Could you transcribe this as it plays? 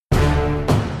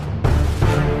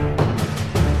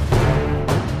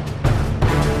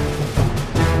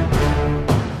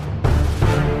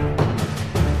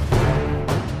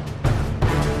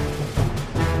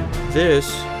This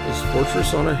is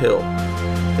Fortress on a Hill.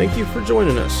 Thank you for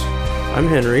joining us. I'm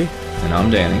Henry. And I'm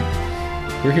Danny.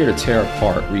 We're here to tear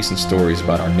apart recent stories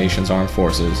about our nation's armed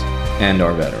forces and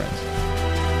our veterans.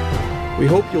 We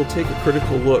hope you'll take a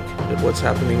critical look at what's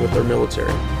happening with our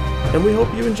military, and we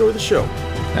hope you enjoy the show.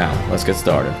 Now, let's get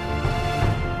started.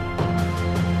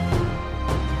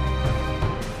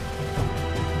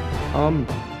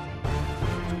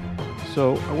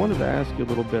 So I wanted to ask you a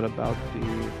little bit about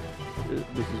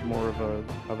this is more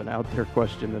of an out there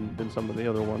question than some of the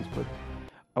other ones, but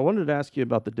I wanted to ask you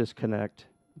about the disconnect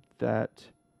that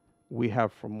we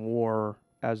have from war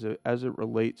as it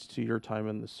relates to your time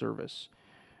in the service.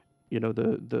 You know,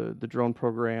 the drone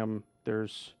program,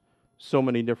 there's so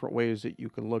many different ways that you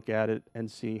can look at it and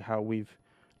see how we've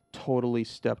totally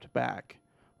stepped back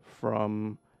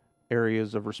from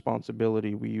areas of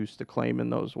responsibility we used to claim in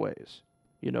those ways.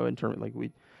 You know, in terms like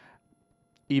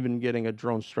even getting a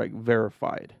drone strike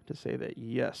verified to say that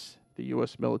yes, the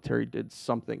U.S. military did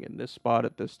something in this spot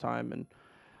at this time, and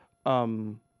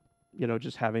you know,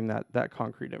 just having that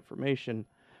concrete information.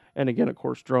 And again, of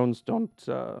course, drones don't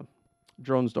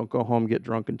go home, get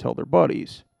drunk, and tell their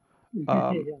buddies.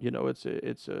 You know, it's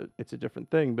a different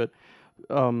thing. But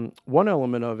one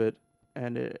element of it,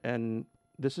 and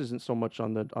this isn't so much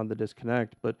on the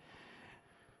disconnect, but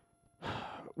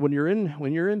when you're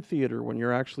in theater, when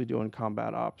you're actually doing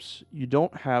combat ops, you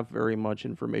don't have very much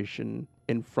information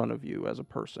in front of you as a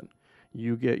person.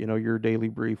 You get, you know, your daily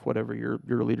brief, whatever your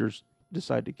leaders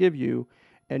decide to give you,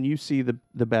 and you see the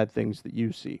bad things that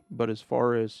you see. But as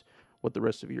far as what the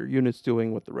rest of your unit's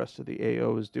doing, what the rest of the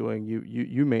AO is doing,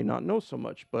 you may not know so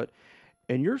much. But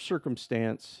in your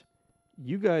circumstance,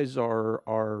 you guys are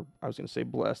I was going to say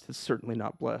blessed. It's certainly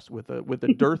not blessed with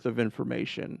a dearth of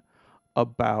information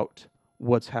about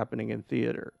what's happening in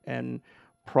theater, and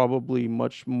probably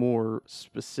much more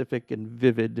specific and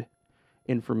vivid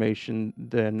information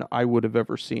than I would have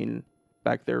ever seen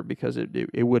back there, because it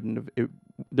wouldn't have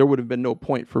there would have been no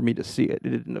point for me to see it.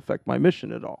 It didn't affect my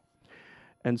mission at all.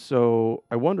 And so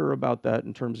I wonder about that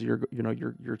in terms of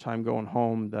your time going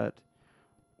home. That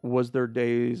was there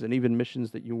days and even missions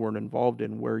that you weren't involved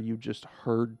in where you just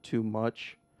heard too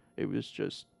much? It was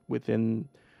just within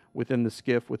the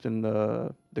skiff, within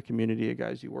the community of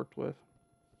guys you worked with?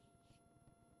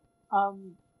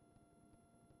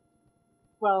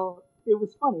 Well, it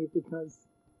was funny because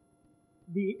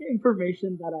the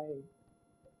information that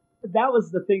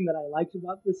was the thing that I liked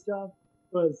about this job,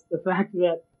 was the fact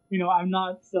that, you know, I'm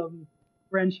not some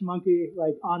French monkey,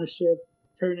 like, on a ship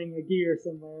turning a gear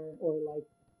somewhere, or like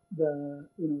the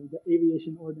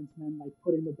aviation ordnance men, like,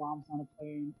 putting the bombs on a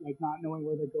plane, like, not knowing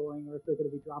where they're going or if they're going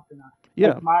to be dropped or not.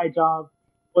 Yeah. Like, my job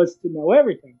was to know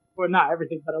everything, or not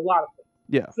everything, but a lot of things.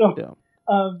 Yeah. So, yeah.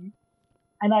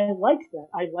 And I liked that.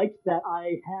 I liked that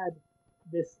I had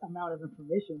this amount of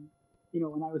information. You know,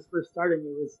 when I was first starting,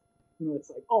 it was, you know, it's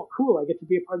like, oh, cool, I get to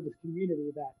be a part of this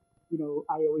community that, you know,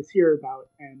 I always hear about,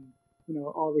 and, you know,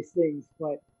 all these things.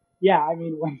 But yeah, I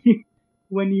mean,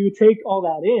 when you take all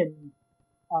that in,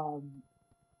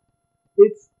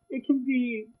 it can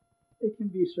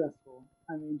be stressful.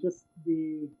 I mean,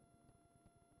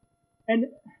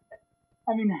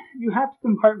 I mean, you have to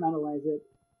compartmentalize it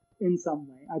in some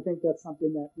way. I think that's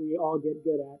something that we all get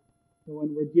good at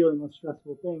when we're dealing with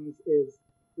stressful things, is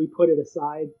we put it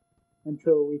aside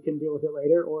until we can deal with it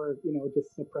later, or, you know,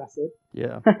 just suppress it.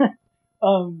 Yeah.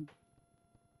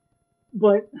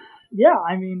 But yeah,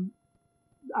 I mean,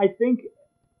 I think,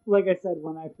 like I said,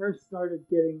 when I first started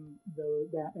getting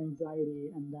that anxiety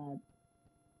and that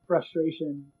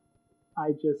frustration,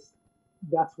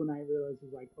 that's when I realized,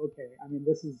 was like, okay, I mean,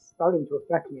 this is starting to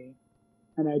affect me,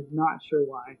 and I'm not sure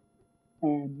why.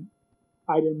 And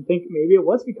I didn't think, maybe it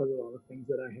was because of all the things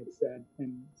that I had said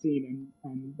and seen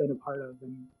and been a part of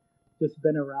and just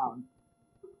been around.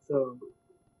 So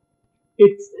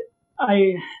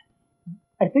I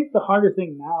think the harder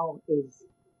thing now is,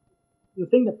 the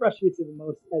thing that frustrates me the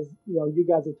most, as you know, you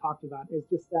guys have talked about, is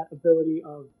just that ability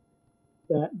of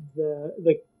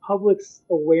the public's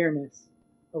awareness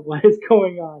of what is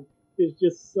going on is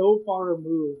just so far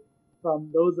removed from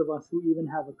those of us who even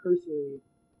have a cursory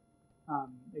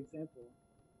example,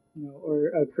 you know,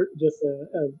 or just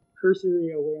a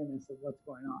cursory awareness of what's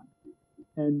going on.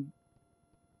 And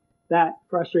that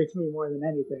frustrates me more than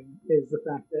anything, is the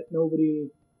fact that nobody,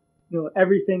 you know,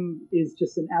 everything is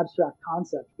just an abstract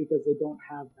concept because they don't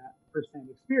have that firsthand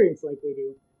experience like we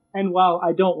do. And while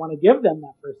I don't want to give them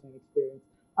that firsthand experience,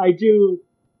 I do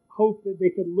hope that they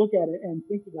could look at it and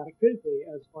think about it critically,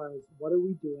 as far as, what are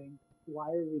we doing, why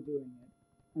are we doing it,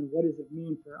 and what does it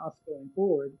mean for us going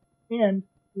forward, and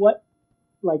what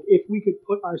like if we could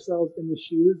put ourselves in the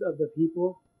shoes of the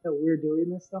people that we're doing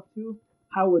this stuff to,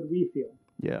 how would we feel?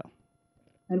 Yeah.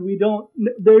 And we don't.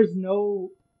 There's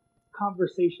no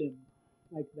conversation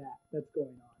like that that's going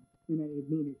on in any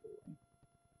meaningful way.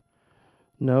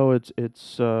 No, it's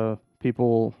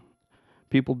people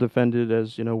defend it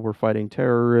as, we're fighting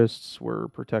terrorists, we're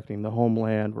protecting the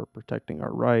homeland, we're protecting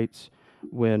our rights.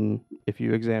 When if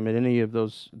you examine any of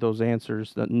those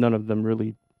answers, that none of them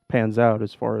really pans out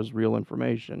as far as real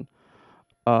information.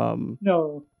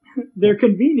 No, they're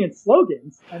convenient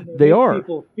slogans, and They make are.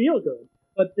 people feel good,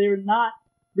 but they're not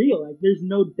real. Like there's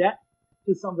no depth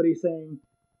to somebody saying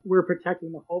we're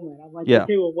protecting the homeland. I'm like, Yeah.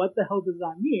 okay, well, what the hell does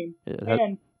that mean? Yeah,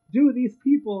 And do these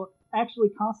people actually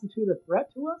constitute a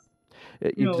threat to us?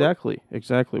 exactly.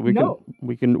 No.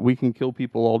 We can kill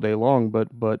people all day long,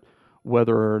 but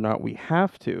whether or not we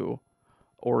have to,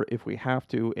 or if we have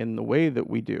to in the way that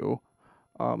we do,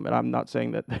 and I'm not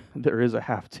saying that there is a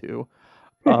have to,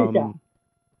 Yeah.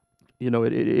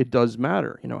 it does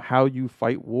matter. How you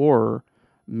fight war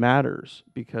matters,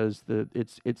 because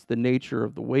it's the nature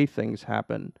of the way things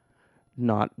happen,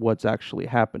 not what's actually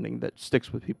happening, that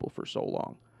sticks with people for so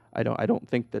long. I don't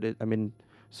think that I mean,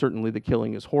 certainly the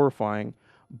killing is horrifying,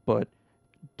 but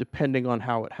depending on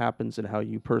how it happens and how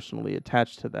you personally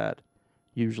attach to that,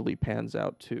 usually pans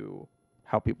out to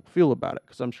how people feel about it.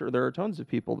 Because I'm sure there are tons of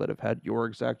people that have had your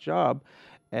exact job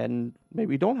and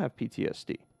maybe don't have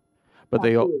PTSD. But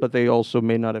they also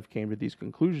may not have came to these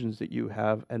conclusions that you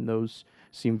have, and those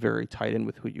seem very tied in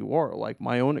with who you are. Like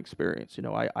my own experience,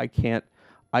 I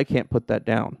can't put that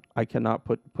down. I cannot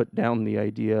put down the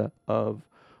idea of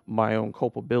my own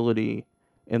culpability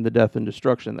in the death and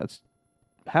destruction that's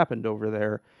happened over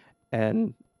there,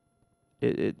 and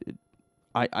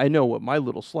I know what my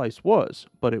little slice was,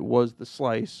 but it was the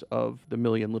slice of the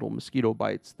million little mosquito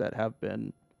bites that have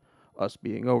been us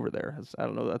being over there. I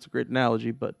don't know, that's a great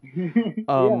analogy, but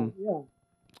Yeah.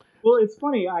 Well, it's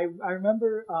funny. I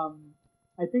remember.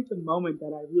 I think the moment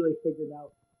that I really figured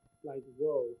out, like,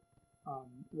 whoa,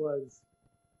 was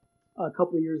a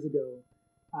couple of years ago.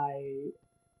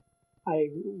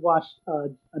 I watched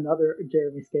another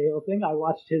Jeremy Scahill thing. I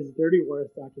watched his Dirty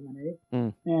Wars documentary,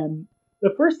 and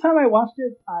the first time I watched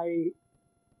it, I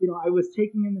was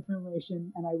taking in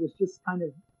information, and I was just kind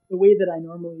of the way that I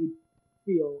normally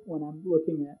feel when I'm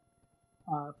looking at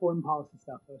foreign policy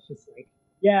stuff. I was just like,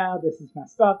 yeah, this is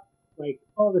messed up. Like,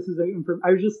 oh, this is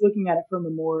I was just looking at it from a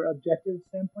more objective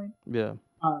standpoint. Yeah.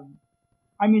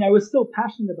 I mean, I was still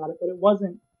passionate about it, but it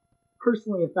wasn't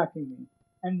personally affecting me.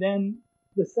 And then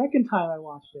the second time I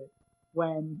watched it,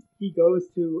 when he goes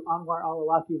to Anwar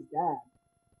al-Awlaki's dad,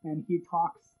 and he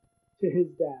talks to his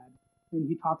dad, and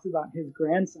he talks about his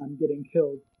grandson getting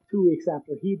killed 2 weeks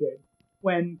after he did,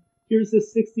 when here's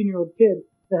this 16-year-old kid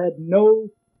that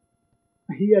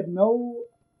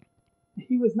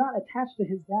he was not attached to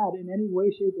his dad in any way,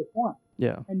 shape, or form.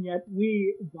 Yeah. And yet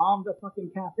we bombed a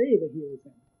fucking cafe that he was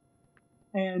in.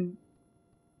 And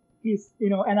he's,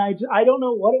 and I don't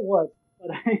know what it was,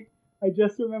 but I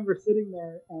just remember sitting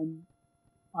there, and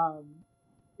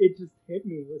it just hit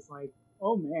me. It was like,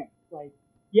 oh man, like,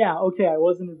 yeah, okay, I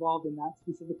wasn't involved in that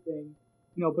specific thing,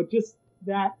 but just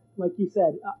that, like you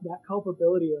said, that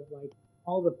culpability of like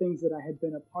all the things that I had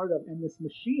been a part of, and this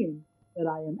machine that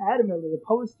I am adamantly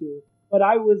opposed to, but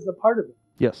I was a part of it.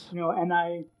 Yes. And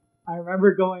I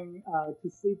remember going to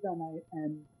sleep that night,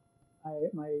 and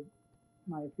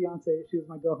my fiance, she was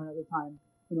my girlfriend at the time,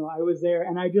 I was there,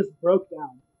 and I just broke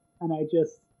down, and I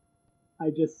just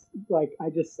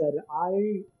said,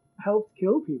 I helped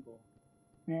kill people.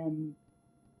 And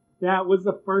that was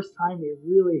the first time it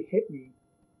really hit me,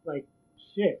 like,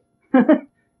 shit.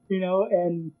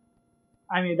 And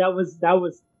I mean, that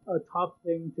was a tough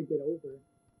thing to get over.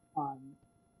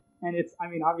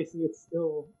 And obviously it's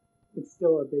still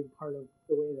a big part of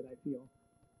the way that I feel.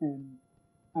 And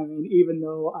I mean, even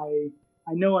though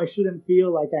I know I shouldn't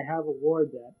feel like I have a war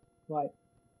debt, but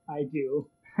I do.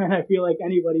 And I feel like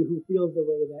anybody who feels the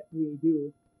way that we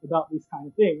do about these kind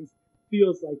of things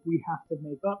feels like we have to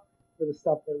make up for the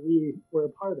stuff that we were a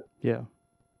part of. Yeah.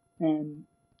 And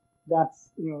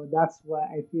that's why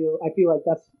I feel like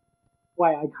that's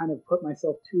why I kind of put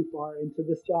myself too far into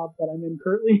this job that I'm in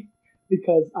currently,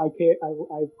 because I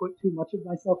put too much of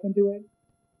myself into it,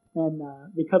 and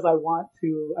because I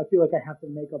feel like I have to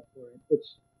make up for it, which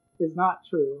is not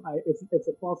true. It's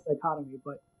a false dichotomy,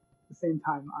 but at the same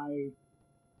time,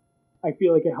 I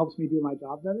feel like it helps me do my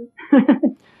job better.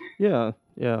 Yeah.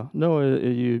 No,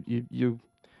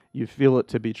 you feel it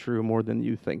to be true more than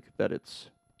you think that it's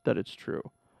true.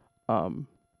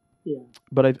 Yeah.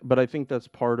 But I think that's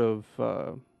part of.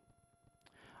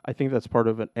 I think that's part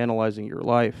of it, analyzing your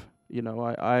life. You know,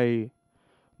 I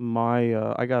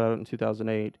got out in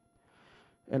 2008,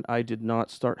 and I did not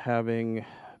start having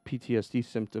PTSD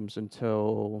symptoms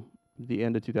until the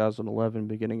end of 2011,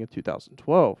 beginning of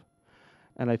 2012.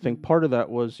 And I think part of that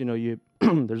was, you know, you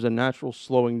there's a natural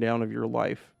slowing down of your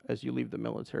life as you leave the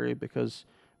military, because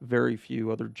very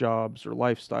few other jobs or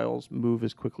lifestyles move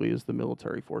as quickly as the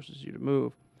military forces you to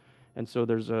move. And so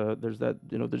there's that,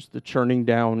 you know, there's the churning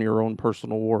down your own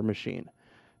personal war machine,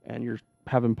 and you're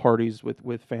having parties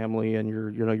with family, and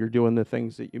you're doing the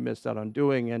things that you missed out on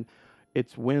doing. And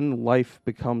it's when life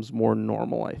becomes more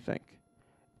normal, I think,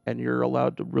 and you're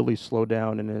allowed to really slow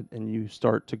down, and you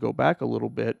start to go back a little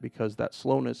bit, because that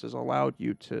slowness has allowed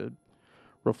you to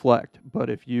reflect. But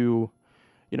if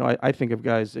I think of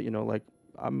guys that, like,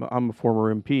 I'm a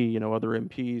former MP, other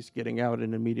MPs getting out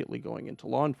and immediately going into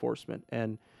law enforcement,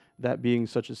 and that being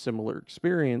such a similar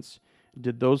experience.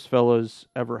 Did those fellas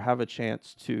ever have a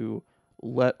chance to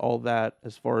let all that,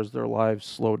 as far as their lives,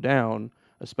 slow down,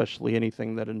 especially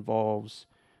anything that involves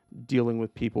dealing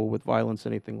with people with violence,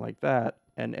 anything like that,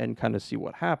 and kind of see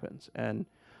what happens? And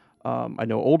I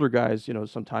know older guys,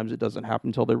 sometimes it doesn't happen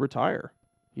until they retire,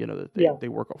 that they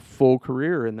work a full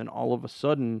career, and then all of a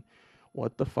sudden,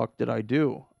 what the fuck did I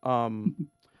do?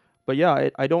 But yeah,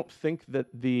 I don't think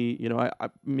that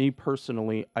me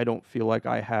personally, I don't feel like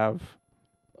I have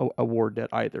a war debt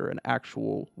either, an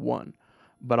actual one,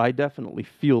 but I definitely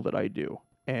feel that I do.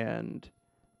 And,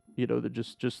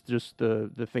 just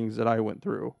the things that I went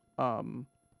through.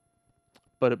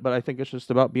 But I think it's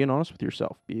just about being honest with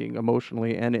yourself, being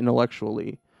emotionally and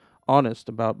intellectually honest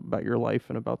about your life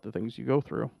and about the things you go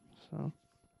through. So.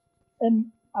 And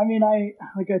I mean, I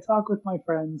talk with my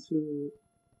friends who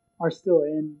are still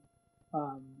in,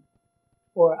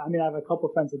 or I mean, I have a couple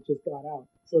of friends that just got out,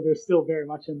 so they're still very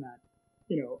much in that,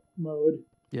 mode.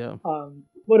 Yeah.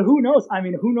 But who knows? I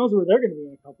mean, who knows where they're going to be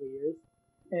in a couple of years?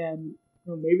 And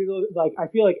maybe I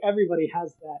feel like everybody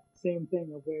has that same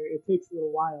thing of where it takes a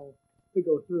little while to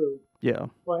go through. Yeah.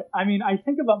 But I mean, I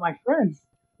think about my friends,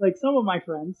 like some of my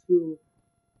friends who,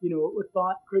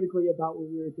 thought critically about what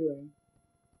we were doing,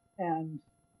 and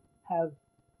have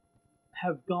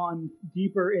gone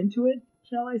deeper into it,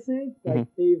 shall I say? Like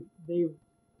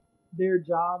their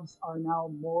jobs are now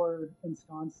more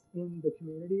ensconced in the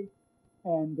community,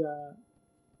 and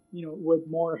with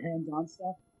more hands-on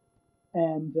stuff,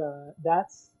 and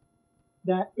that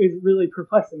is really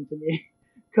perplexing to me,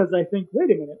 because I think,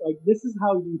 wait a minute, like, this is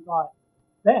how you thought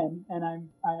then, and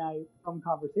I from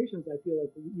conversations, I feel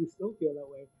like you still feel that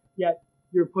way, yet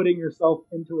you're putting yourself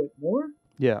into it more.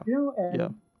 Yeah. And yeah.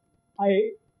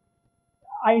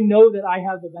 I know that I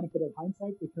have the benefit of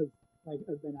hindsight, because like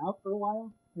I've been out for a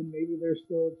while, and maybe they're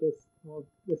still just, well,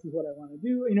 this is what I want to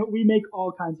do. We make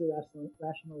all kinds of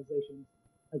rationalizations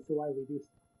as to why we do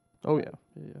stuff. Oh yeah.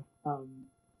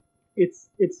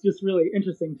 It's just really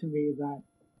interesting to me that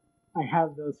I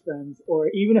have those friends, or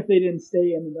even if they didn't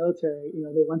stay in the military,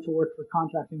 they went to work for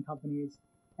contracting companies,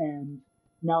 and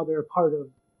now they're part of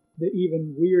the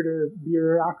even weirder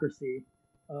bureaucracy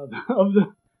of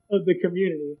the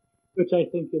community, which I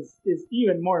think is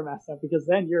even more messed up, because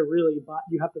then you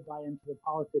have to buy into the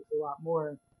politics a lot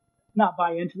more. Not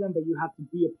buy into them, but you have to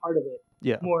be a part of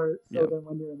it more so than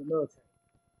when you're in the military.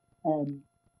 And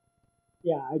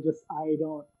yeah, I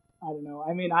don't know.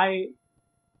 I mean, I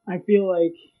feel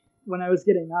like when I was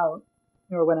getting out,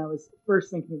 or when I was first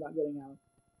thinking about getting out,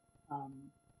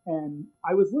 and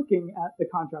I was looking at the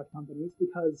contract companies,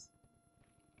 because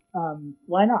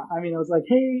why not? I mean, I was like,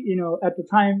 hey, at the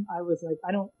time I was like,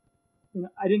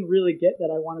 I didn't really get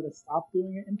that I wanted to stop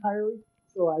doing it entirely.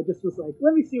 So I just was like,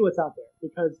 let me see what's out there,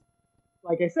 because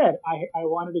like I said, I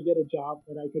wanted to get a job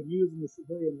that I could use in the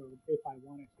civilian world if I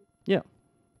wanted to. Yeah.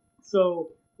 So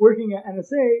working at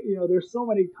NSA, there's so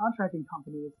many contracting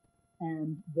companies,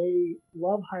 and they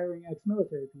love hiring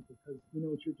ex-military people, because you know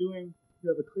what you're doing, you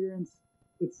have a clearance,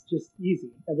 it's just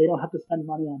easy, and they don't have to spend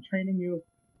money on training you.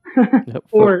 Yep,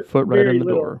 foot right in the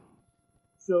little. door.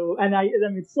 So, and I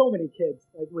mean, so many kids,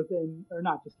 like within, or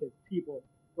not just kids, people,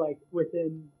 like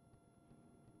within,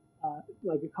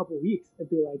 like a couple of weeks,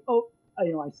 it'd be like, oh,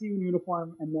 I see you in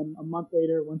uniform, and then a month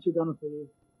later, once you're done with leave,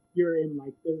 you're in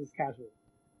like business casual,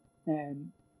 and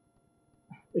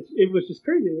it was just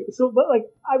crazy. So, but like,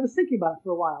 I was thinking about it for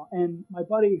a while, and my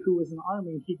buddy who was in the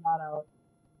Army, he got out.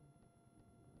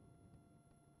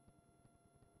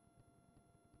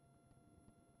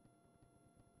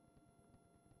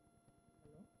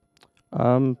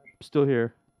 Still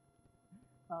here.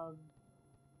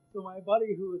 So my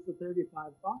buddy who was the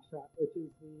 35 Foxtrot, which is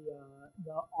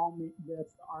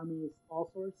that's the Army's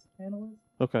all source analyst.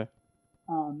 Okay.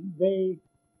 They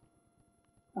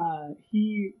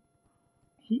he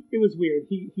it was weird.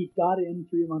 He got in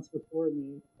 3 months before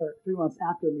me, or 3 months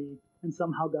after me, and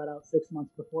somehow got out 6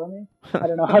 months before me. I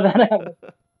don't know how that happened,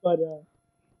 but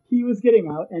he was getting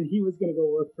out and he was going to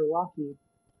go work for Lockheed,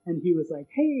 and he was like,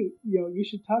 "Hey, you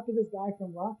should talk to this guy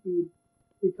from Lockheed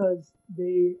because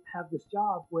they have this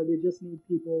job where they just need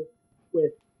people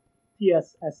with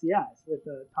TSSCIs, with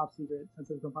the top secret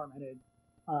sensitive compartmented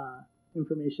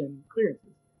information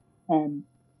clearances." And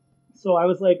so I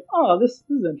was like, "Oh, this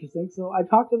is interesting." So I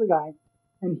talked to the guy,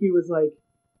 and he was like,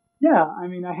 "Yeah, I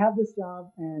mean, I have this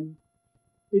job, and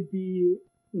it'd be,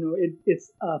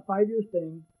 it's a 5 year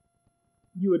thing.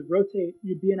 You would rotate.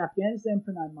 You'd be in Afghanistan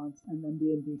for 9 months, and then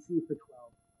be in DC for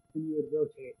 12, and you would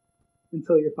rotate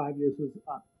until your 5 years was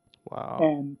up. Wow.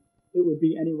 And it would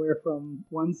be anywhere from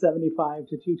 175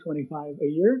 to 225 a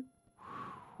year,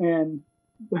 and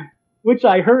which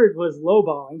I heard was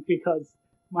lowballing because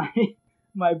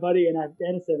my buddy in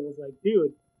Afghanistan was like,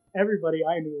 "Dude, everybody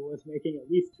I knew was making at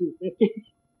least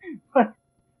 250."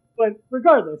 but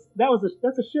regardless,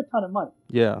 that's a shit ton of money.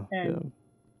 Yeah. And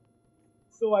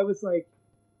so I was like,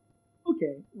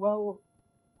 okay, well,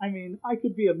 I mean, I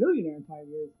could be a millionaire in 5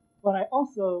 years, but I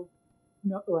also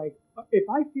like, if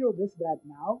I feel this bad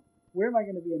now, where am I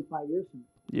going to be in 5 years from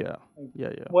now? Yeah.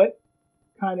 Like, what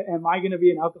kind of, am I going to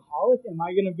be an alcoholic? Am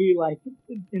I going to be like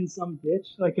in some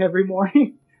ditch like every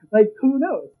morning? Like, who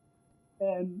knows?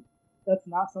 And that's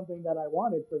not something that I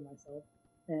wanted for myself.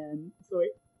 And so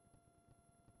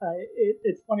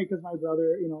it's funny because my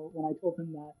brother, when I told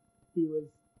him that, he was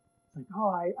like, "Oh,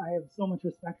 I have so much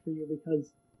respect for you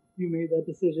because you made that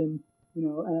decision,"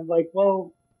 and I'm like,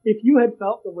 "Well, if you had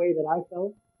felt the way that I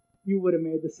felt, you would have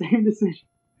made the same decision,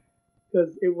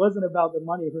 because it wasn't about the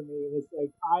money for me. It was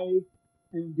like, I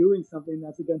am doing something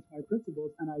that's against my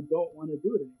principles, and I don't want to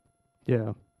do it anymore."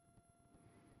 Yeah.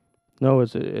 No,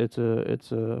 it's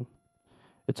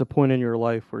a point in your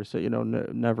life where you say,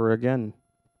 never again,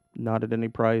 not at any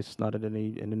price, not at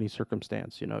in any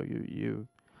circumstance.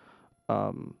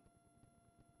 Um,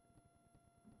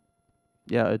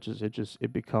 yeah,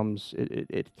 it becomes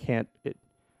it can't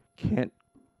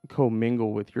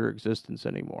commingle with your existence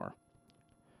anymore.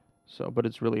 So, but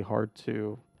it's really hard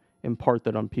to impart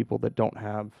that on people that don't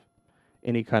have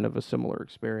any kind of a similar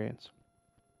experience.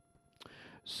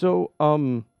 So,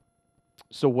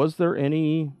 so was there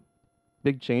any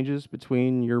big changes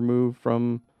between your move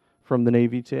from the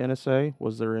Navy to NSA?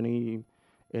 Was there any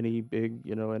big,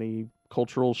 any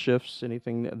cultural shifts,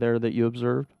 anything there that you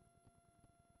observed?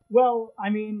 Well, I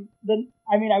mean,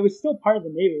 I was still part of the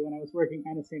Navy when I was working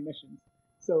NSA missions,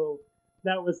 so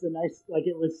that was the nice. Like,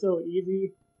 it was so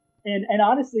easy, and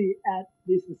honestly, at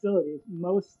these facilities,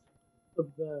 most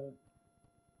of the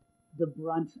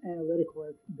brunt analytic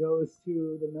work goes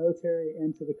to the military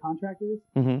and to the contractors,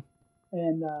 Mm-hmm.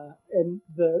 and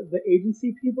the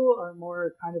agency people are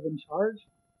more kind of in charge.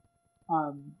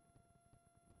 Um,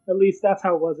 at least that's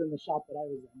how it was in the shop that I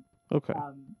was in. Okay.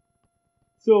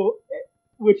 So,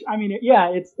 which, I mean, yeah,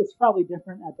 it's probably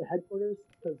different at the headquarters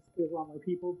because there's a lot more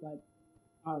people, but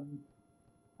I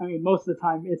mean, most of the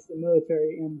time it's the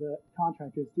military and the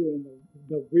contractors doing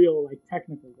the real, like,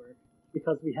 technical work,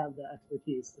 because we have the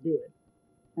expertise to do it,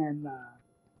 and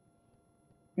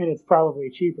it's probably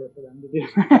cheaper for them to do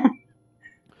that.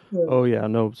 Oh yeah,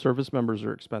 no, service members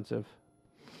are expensive.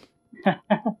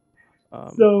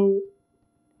 So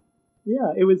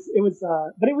yeah,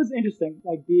 but it was interesting,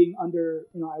 like, being under,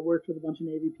 I worked with a bunch of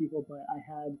Navy people, but I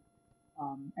had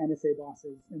NSA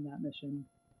bosses in that mission,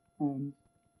 and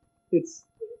it's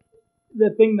the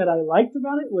thing that I liked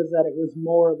about it was that it was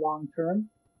more long term.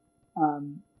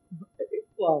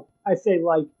 Well, I say,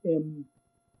 like, it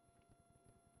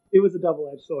was a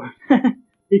double-edged sword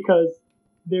because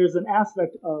there's an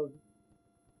aspect of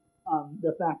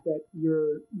the fact that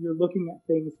you're looking at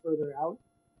things further out,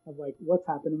 of like, what's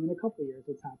happening in a couple of years,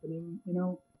 what's happening,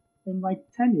 in like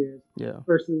 10 years, Yeah.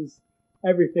 versus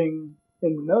everything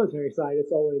in the military side.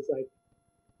 It's always like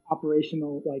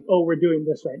operational, like, oh, we're doing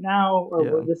this right now, or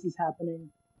Yeah. this is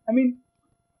happening. I mean,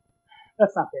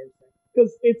 that's not fair to say,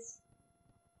 because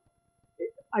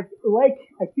I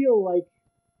feel like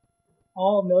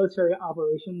all military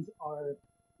operations are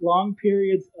long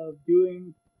periods of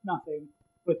doing nothing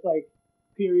with, like,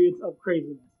 periods of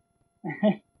craziness.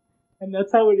 And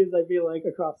that's how it is, I feel like,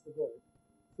 across the board.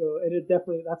 So, and it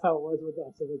definitely, that's how it was with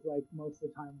us. It was like, most of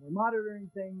the time we're monitoring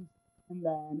things, and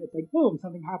then it's like, boom,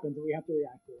 something happens and we have to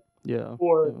react to it. Yeah.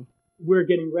 Or yeah. we're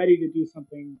getting ready to do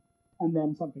something, and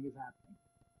then something is happening.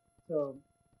 So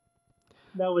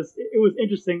it was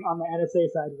interesting on the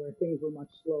NSA side, where things were much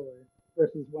slower,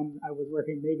 versus when I was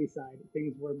working Navy side,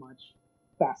 things were much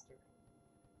faster.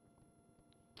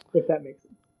 if that makes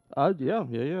sense.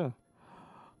 Yeah.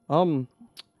 Um,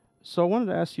 so I wanted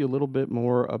to ask you a little bit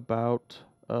more about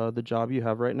the job you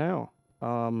have right now.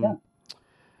 Yeah, Um,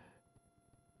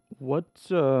 what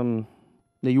now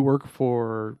you work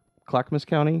for Clackamas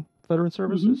County Veteran hmm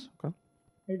Services? Okay.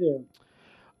 I do.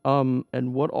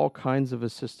 And what all kinds of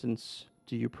assistance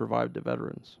do you provide to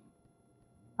veterans?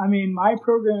 I mean, my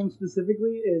program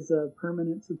specifically is a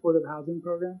permanent supportive housing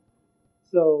program.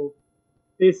 So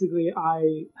basically,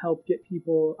 I help get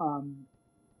people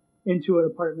into an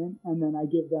apartment, and then I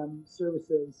give them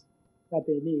services that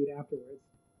they need afterwards.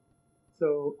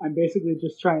 So I'm basically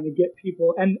just trying to get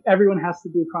people, and everyone has to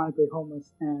be chronically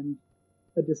homeless and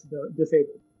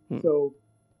disabled. Hmm. So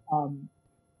um,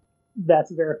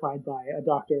 that's verified by a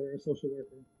doctor or a social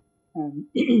worker. And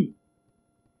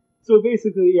so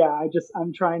basically, yeah,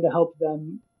 I'm trying to help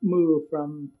them move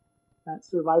from that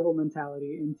survival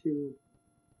mentality into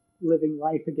living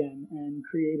life again and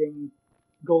creating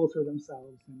goals for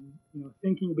themselves, and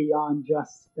thinking beyond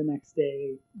just the next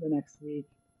day, the next week.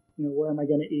 Where am I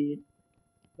going to eat?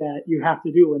 That you have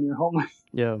to do when you're homeless.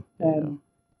 Yeah. And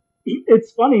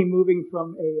it's funny moving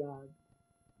from a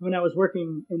when I was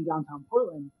working in downtown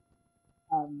Portland.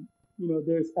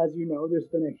 There's, as you know, there's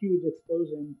been a huge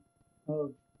explosion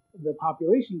of the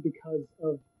population because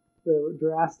of the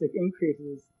drastic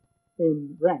increases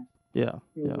in rent. Yeah.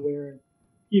 Yeah. Where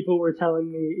people were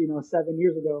telling me, 7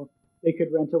 years ago, they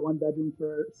could rent a one bedroom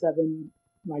for $600,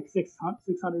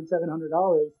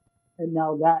 $700, and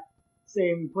now that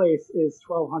same place is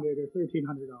 $1,200 or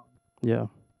 $1,300. Yeah.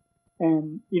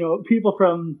 And people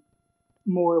from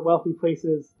more wealthy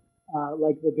places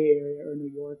like the Bay Area or New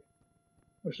York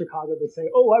or Chicago, they say,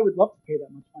 "Oh, I would love to pay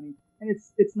that much money." And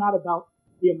it's not about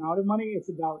the amount of money; it's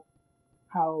about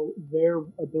how their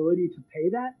ability to pay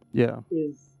that Yeah.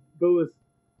 goes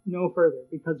no further,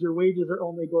 because your wages are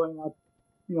only going up,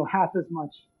 half as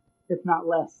much, if not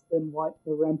less, than what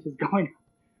the rent is going up.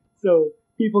 So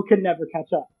people can never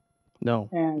catch up. No.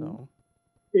 And No.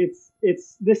 it's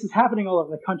this is happening all over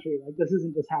the country. Like, this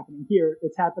isn't just happening here;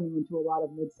 it's happening into a lot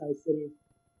of mid-sized cities.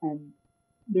 And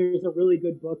there's a really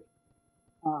good book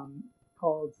um,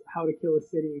 called How to Kill a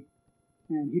City,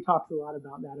 and he talks a lot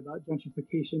about that, about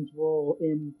gentrification's role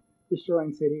in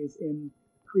destroying cities, in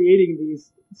creating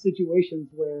these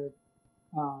situations where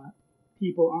uh,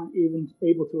 people aren't even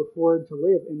able to afford to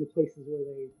live in the places where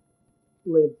they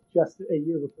lived just a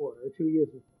year before or 2 years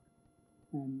before.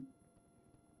 And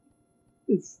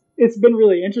it's been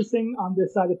really interesting on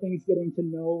this side of things, getting to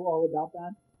know all about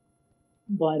that.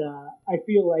 But I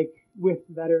feel like with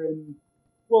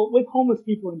homeless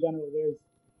people in general,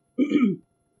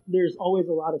 there's always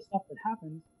a lot of stuff that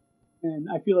happens, and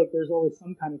I feel like there's always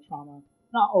some kind of trauma.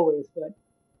 Not always, but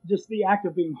just the act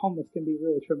of being homeless can be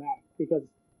really traumatic, because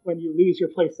when you lose your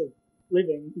place of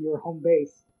living, your home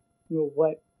base,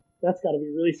 that's got to be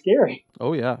really scary.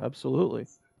 Oh yeah, absolutely.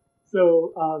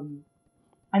 So,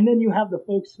 and then you have the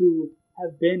folks who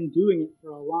have been doing it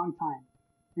for a long time,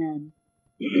 and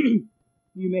you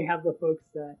may have the folks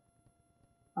that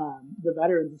the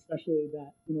veterans, especially,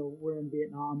 that were in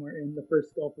Vietnam or in the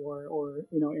first Gulf War, or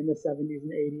in the 70s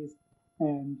and 80s,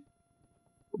 and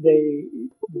they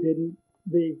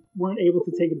they weren't able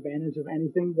to take advantage of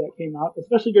anything that came out,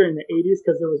 especially during the 80s,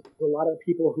 because there was a lot of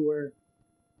people who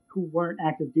weren't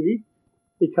active duty,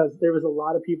 because there was a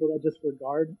lot of people that just were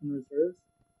guard and reserves.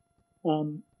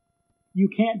 You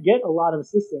can't get a lot of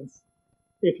assistance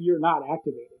if you're not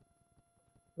activated.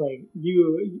 Like,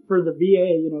 for the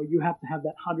VA, you have to have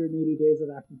that 180 days of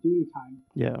active duty time.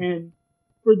 Yeah. And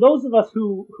for those of us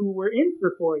who were in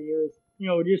for 4 years,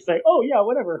 you just say, "Oh yeah,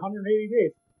 whatever, 180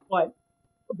 days." But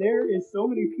there is so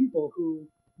many people who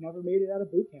never made it out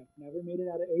of boot camp, never made it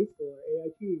out of A school or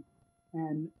AIT,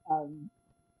 and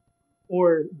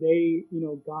or they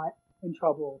got in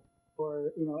trouble,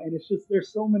 or and it's just, there's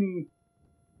so many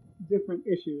different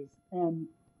issues. And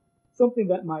something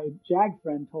that my JAG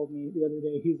friend told me the other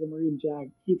day, he's a Marine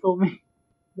JAG, he told me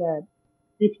that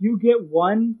if you get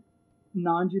one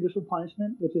non-judicial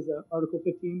punishment, which is Article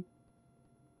 15,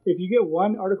 if you get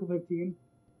one Article 15,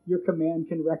 your command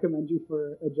can recommend you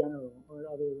for a general or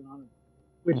other than honor,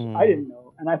 which I didn't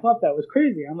know, and I thought that was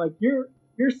crazy. I'm like, you're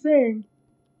saying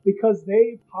because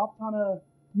they popped on a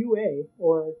UA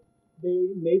or they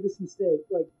made this mistake,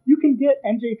 like, you can get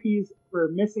NJPs for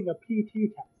missing a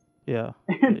PT test. Yeah.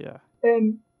 And, Yeah.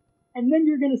 and then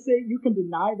you're going to say you can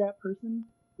deny that person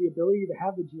the ability to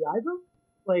have the GI Bill?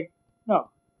 Like, no,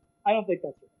 I don't think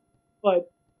that's right.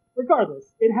 But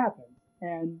regardless, it happens.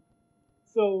 And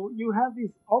so you have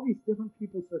all these different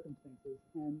people's circumstances,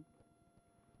 and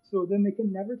so then they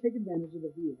can never take advantage of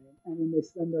the VA, and then they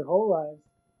spend their whole lives,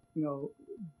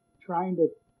 trying to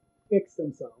fix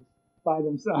themselves by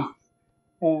themselves,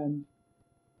 and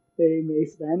they may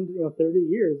spend 30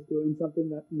 years doing something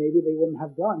that maybe they wouldn't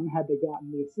have done had they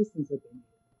gotten the assistance that they needed.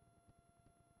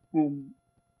 And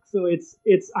so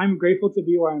it's I'm grateful to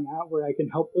be where I'm at, where I can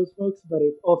help those folks, but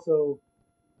it's also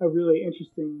a really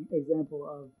interesting example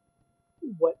of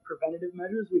what preventative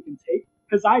measures we can take.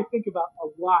 Because I think about a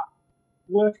lot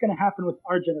what's going to happen with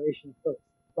our generation of folks.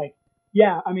 Like,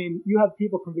 yeah, I mean, you have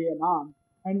people from Vietnam,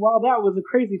 and while that was a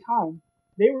crazy time,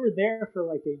 they were there for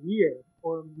like a year,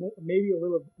 or maybe a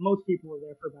little. Most people were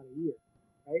there for about a year,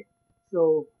 right?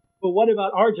 So, but what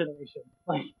about our generation?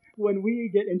 Like, when we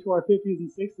get into our 50s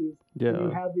and 60s, Yeah. you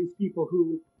have these people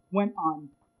who went on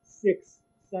 6,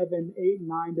 7, 8,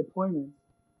 9 deployments,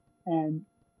 and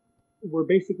were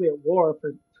basically at war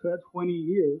for 20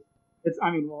 years. It's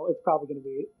probably going to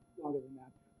be longer than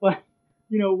that. But,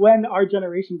 when our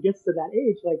generation gets to that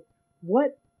age, like,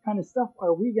 what kind of stuff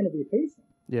are we going to be facing?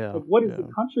 Yeah. Like, what is the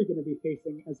country going to be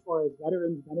facing as far as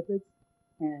veterans benefits?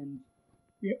 And,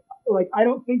 like, I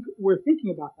don't think we're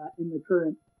thinking about that in the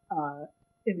current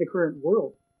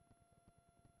world.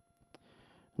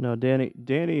 No, Danny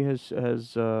has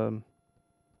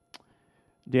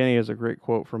Danny has a great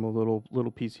quote from a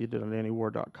little piece he did on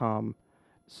DannyWar.com,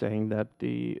 saying that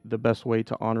the best way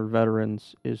to honor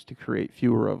veterans is to create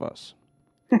fewer of us.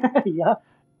 Yeah.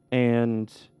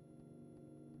 And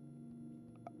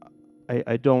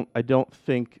I don't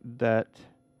think that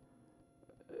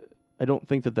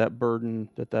burden,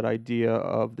 that idea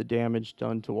of the damage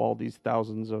done to all these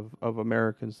thousands of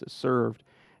Americans that served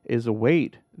is a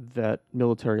weight that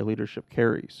military leadership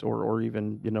carries, or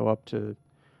even up to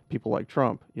people like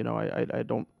Trump. I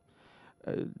don't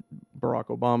Barack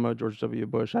Obama, George W.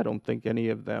 Bush, I don't think any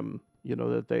of them,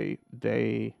 that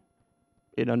they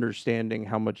in understanding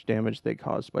how much damage they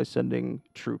caused by sending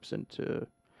troops into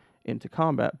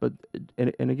combat. But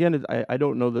and again, I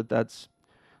don't know that that's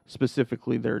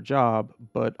specifically their job,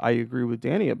 but I agree with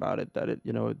Danny about it, that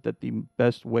that the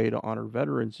best way to honor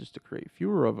veterans is to create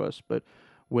fewer of us. But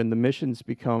when the missions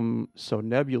become so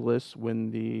nebulous,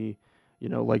 when the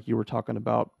like you were talking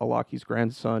about Alaki's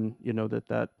grandson,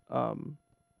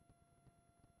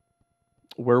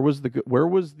 where was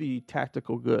the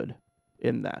tactical good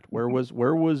in that? Where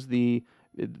was the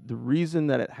reason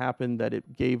that it happened, that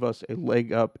it gave us a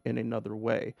leg up in another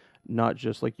way? Not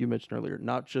just, like you mentioned earlier,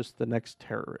 not just the next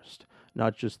terrorist,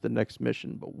 not just the next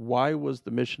mission, but why was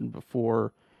the mission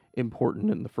before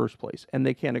important in the first place? And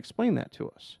they can't explain that to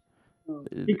us.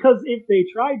 Because if they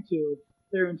tried to,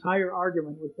 their entire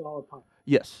argument would fall apart.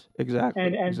 Yes, exactly.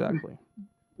 And exactly.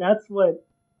 That's what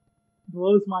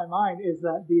blows my mind, is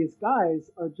that these guys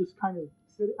are just kind of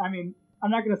I'm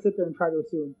not going to sit there and try to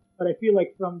assume, but I feel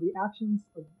like from the actions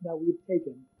that we've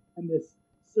taken and this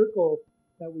circle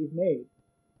that we've made,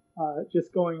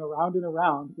 just going around and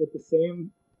around with the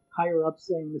same higher ups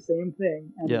saying the same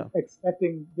thing and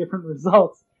expecting different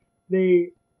results,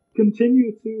 they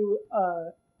continue to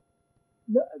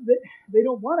they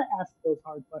don't want to ask those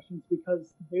hard questions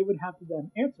because they would have to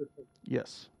then answer for them.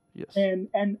 Yes.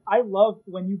 And I love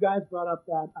when you guys brought up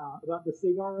that about the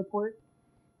SIGAR report,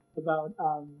 about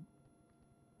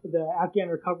the Afghan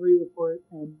recovery report,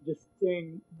 and just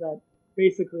saying that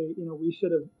basically, we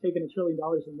should have taken $1 trillion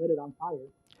and lit it on fire.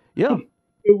 Yeah.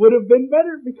 It would have been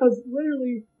better, because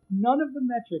literally none of the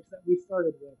metrics that we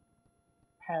started with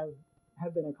have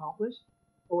been accomplished,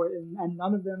 and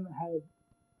none of them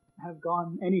have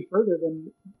gone any further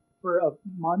than for a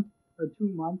month or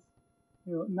 2 months.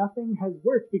 Nothing has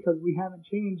worked because we haven't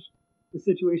changed the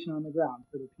situation on the ground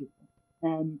for the people.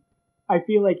 And I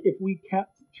feel like if we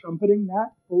kept trumpeting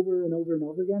that over and over and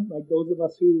over again, like those of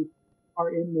us who are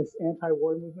in this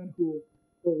anti-war movement, who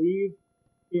believe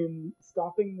in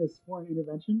stopping this foreign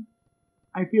intervention,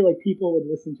 I feel like people would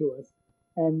listen to us.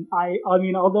 And I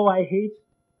mean, although I hate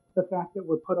the fact that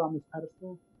we're put on this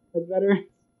pedestal as veterans,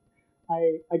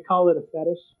 I call it a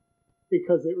fetish,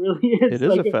 because it really is. It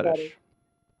is like a fetish.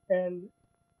 And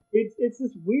it's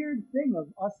this weird thing of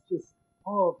us just,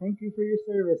 oh, thank you for your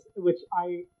service, which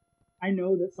I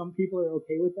know that some people are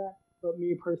okay with that, but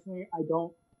me personally, I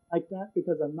don't like that,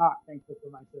 because I'm not thankful for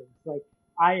my service. Like,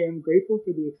 I am grateful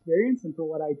for the experience and for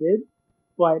what I did,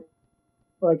 but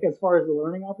like as far as the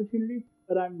learning opportunity,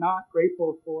 but I'm not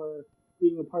grateful for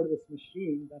being a part of this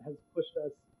machine that has pushed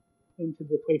us into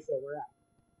the place that we're at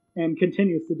and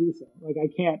continues to do so. Like I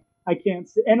can't,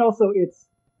 and also it's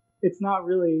not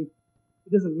really,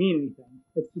 it doesn't mean anything.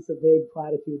 It's just a vague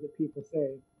platitude that people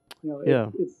say.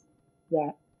 It's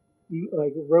that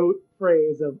like rote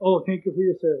phrase of, oh, thank you for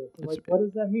your service. Like, what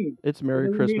does that mean? It's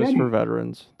Merry Christmas for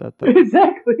veterans. That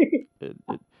exactly.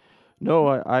 No,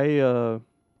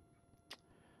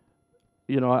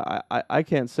 I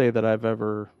can't say that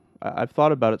I've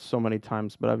thought about it so many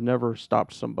times, but I've never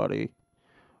stopped somebody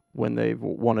when they've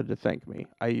wanted to thank me.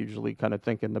 I usually kind of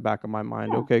think in the back of my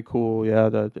mind, Yeah. okay, cool,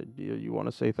 yeah, you want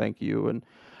to say thank you, and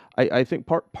I think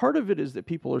part of it is that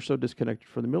people are so disconnected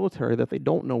from the military that they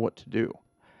don't know what to do.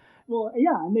 Well,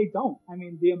 yeah, and they don't. I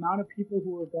mean, the amount of people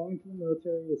who are going to the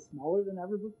military is smaller than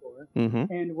ever before,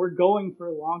 Mm-hmm. and we're going for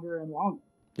longer and longer.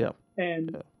 Yeah.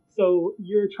 And Yeah. so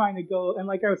you're trying to go, and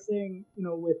like I was saying,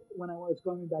 with when I was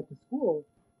going back to school,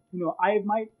 I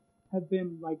might have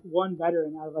been like one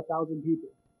veteran out of 1,000 people,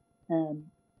 and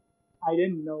I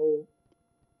didn't know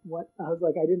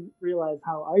I didn't realize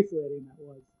how isolating that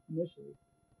was initially,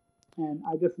 and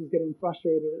I just was getting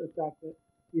frustrated at the fact that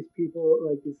these people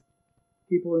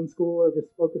in school are just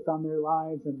focused on their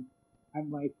lives, and I'm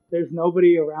like, there's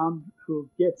nobody around who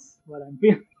gets what I'm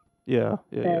feeling. Yeah.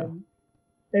 Yeah. Yeah.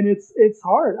 And it's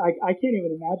hard. I can't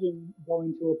even imagine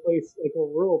going to a place like a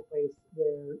rural place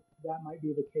where that might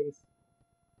be the case.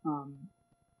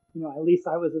 At least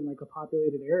I was in like a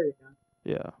populated area,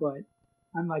 Yeah. but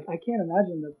I'm like, I can't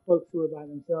imagine the folks who are by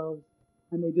themselves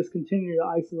and they just continue to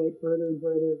isolate further and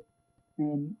further,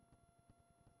 and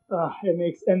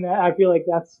I feel like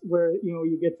that's where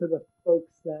you get to the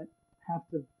folks that have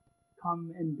to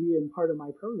come and be in part of my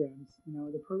programs,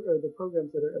 the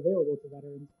programs that are available to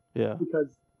veterans, Yeah.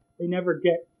 because they never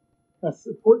get a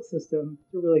support system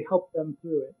to really help them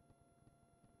through it.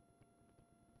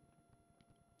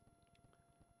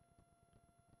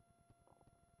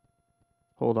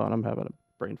 Hold on, I'm having a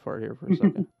brain fart here for a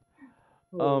second.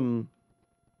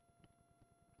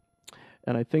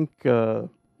 And I think the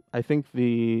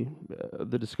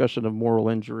discussion of moral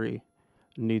injury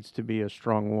needs to be a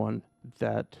strong one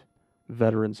that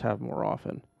veterans have more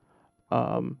often.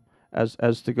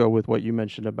 As to go with what you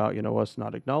mentioned about us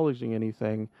not acknowledging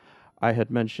anything, I had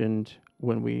mentioned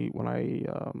when I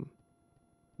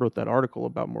wrote that article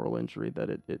about moral injury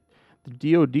that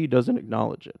the DoD doesn't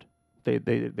acknowledge it.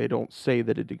 They don't say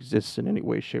that it exists in any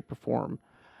way, shape, or form.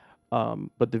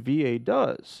 But the VA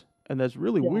does. And that's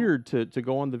really weird to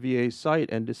go on the VA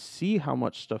site and to see how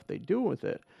much stuff they do with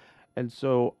it. And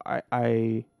so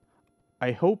I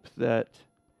hope that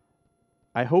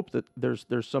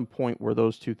there's some point where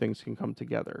those two things can come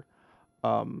together.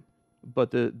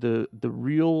 But the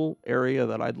real area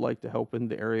that I'd like to help in,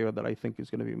 the area that I think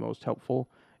is going to be most helpful,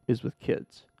 is with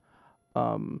kids.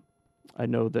 I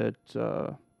know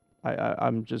that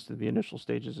I'm just in the initial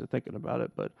stages of thinking about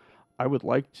it, but I would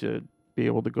like to be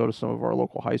able to go to some of our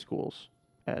local high schools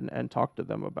and talk to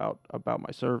them about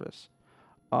my service.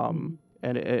 And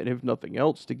if nothing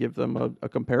else, to give them a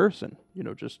comparison,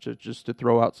 just to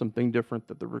throw out something different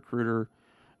that the recruiter,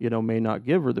 may not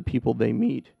give, or the people they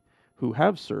meet who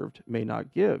have served may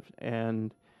not give.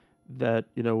 And that,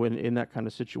 in that kind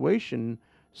of situation,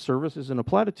 service isn't a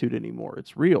platitude anymore.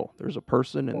 It's real. There's a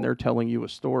person and they're telling you a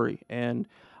story. And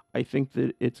I think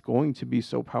that it's going to be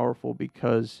so powerful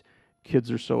because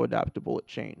kids are so adaptable at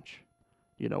change.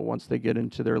 Once they get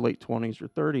into their late 20s or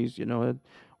 30s,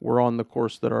 we're on the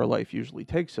course that our life usually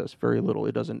takes us. Very little.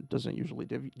 It doesn't usually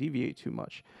deviate too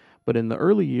much. But in the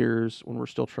early years, when we're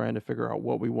still trying to figure out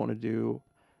what we want to do,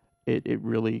 it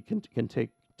really can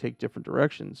take different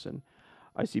directions. And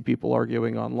I see people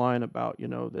arguing online about,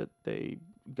 that they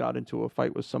got into a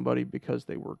fight with somebody because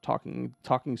they were talking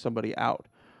somebody out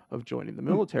of joining the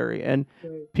military. And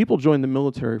people join the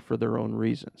military for their own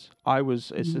reasons. I was,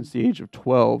 since the age of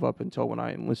 12 up until when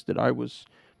I enlisted, I was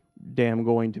damn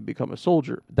going to become a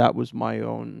soldier. That was my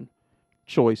own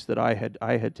choice that I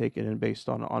had taken and based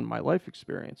on my life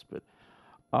experience. But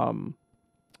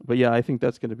yeah, I think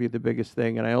that's going to be the biggest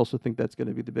thing. And I also think that's going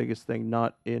to be the biggest thing,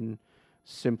 not in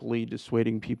simply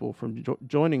dissuading people from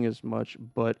joining as much,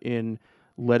 but in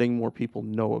letting more people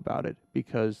know about it,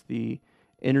 because the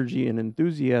energy and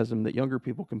enthusiasm that younger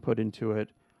people can put into it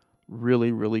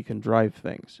really, really can drive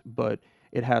things. But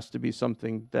it has to be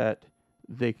something that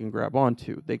they can grab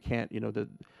onto. They can't, the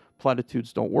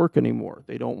platitudes don't work anymore.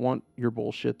 They don't want your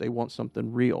bullshit. They want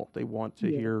something real. They want to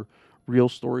hear real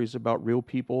stories about real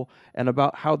people and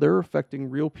about how they're affecting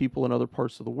real people in other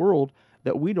parts of the world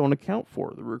that we don't account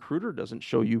for. The recruiter doesn't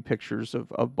show you pictures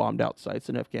of bombed out sites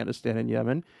in Afghanistan and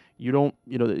Yemen. You don't,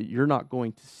 you're not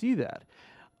going to see that.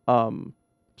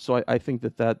 So I think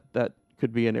that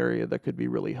could be an area that could be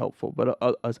really helpful. But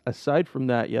aside from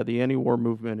that, the anti-war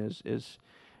movement is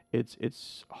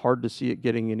it's hard to see it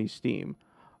getting any steam.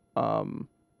 However,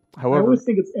 I always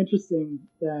think it's interesting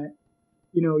that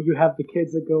you have the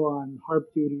kids that go on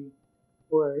HARP duty,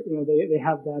 or they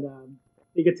have that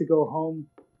they get to go home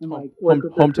and like work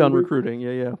with hometown recruiting.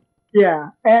 Yeah.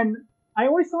 And I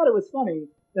always thought it was funny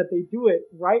that they do it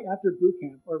right after boot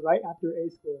camp or right after A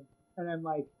school, and I'm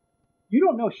like, you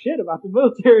don't know shit about the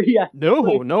military yet. No,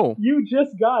 like, no. You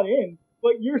just got in,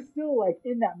 but you're still like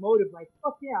in that mode of like,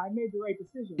 fuck yeah, I made the right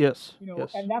decision. Yes.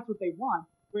 Yes. And that's what they want.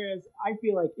 Whereas I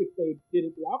feel like if they did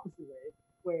it the opposite way,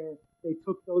 where they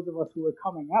took those of us who were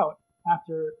coming out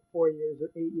after 4 years or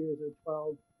 8 years or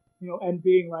 12, and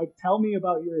being like, tell me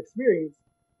about your experience,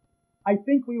 I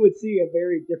think we would see a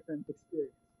very different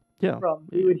experience. Yeah.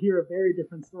 We would hear a very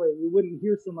different story. We wouldn't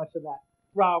hear so much of that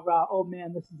rah, oh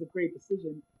man, this is a great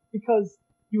decision, because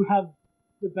you have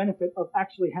the benefit of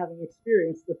actually having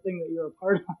experienced the thing that you're a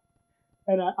part of.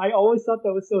 And I always thought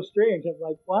that was so strange. I'm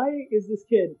like, why is this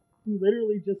kid who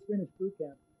literally just finished boot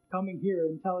camp coming here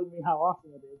and telling me how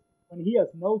awesome it is when he has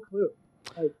no clue?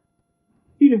 Like,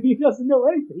 he doesn't know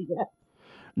anything yet.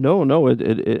 No,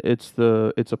 it's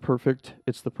the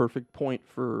perfect point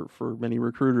for many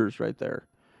recruiters right there.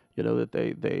 That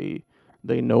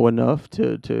they know enough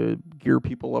to gear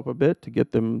people up a bit, to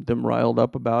get them riled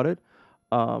up about it.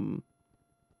 I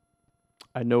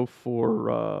know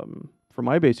for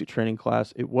my basic training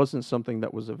class, it wasn't something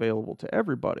that was available to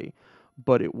everybody,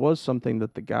 but it was something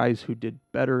that the guys who did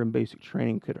better in basic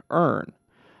training could earn.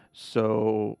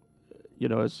 So,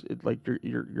 like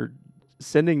you're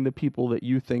sending the people that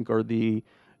you think are the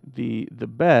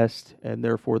best, and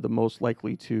therefore the most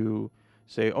likely to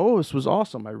say, "Oh, this was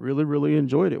awesome! I really, really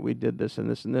enjoyed it. We did this and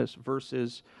this and this,"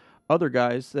 versus other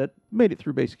guys that made it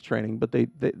through basic training, but they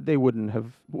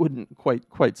wouldn't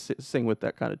quite sing with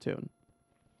that kind of tune.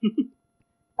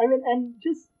 I mean,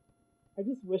 I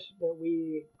just wish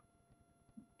that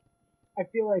I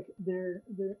feel like they're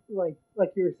like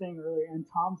you were saying earlier, and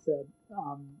Tom said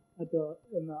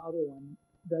in the other one,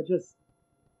 that just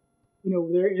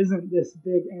there isn't this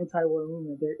big anti-war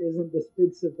movement. There isn't this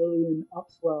big civilian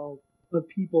upswell of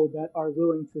people that are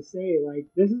willing to say, like,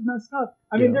 this is messed up.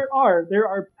 I mean, there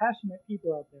are passionate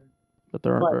people out there, but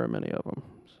there aren't very many of them.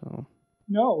 So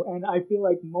no, and I feel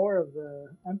like more of the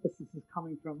emphasis is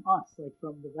coming from us, like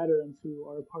from the veterans who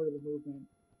are a part of the movement.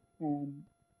 And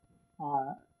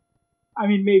I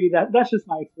mean, maybe that's just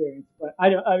my experience, but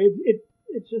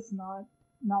it's just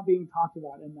not being talked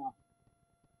about enough.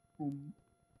 And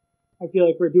I feel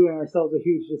like we're doing ourselves a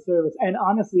huge disservice. And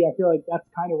honestly, I feel like that's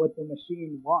kind of what the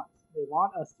machine wants. They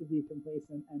want us to be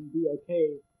complacent and be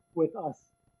okay with us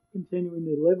continuing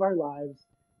to live our lives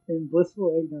in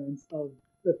blissful ignorance of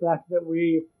the fact that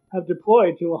we have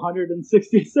deployed to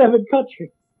 167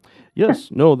 countries. Yes,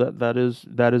 no, that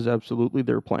is absolutely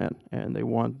their plan, and they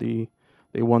want the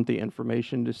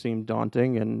information to seem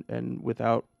daunting and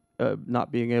without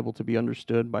not being able to be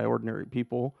understood by ordinary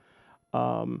people.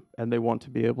 And they want to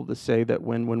be able to say that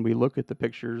when we look at the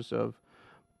pictures of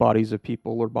bodies of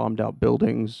people or bombed out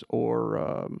buildings,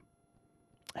 or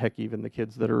heck, even the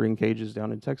kids that are in cages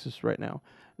down in Texas right now,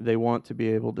 they want to be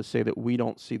able to say that we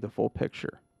don't see the full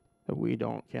picture, that we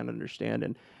can't understand.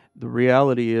 And the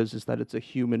reality is that it's a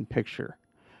human picture.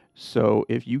 So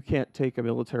if you can't take a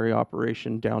military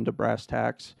operation down to brass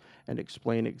tacks and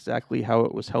explain exactly how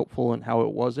it was helpful and how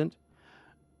it wasn't,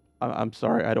 I'm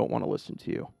sorry, I don't want to listen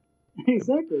to you.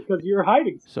 Exactly, because you're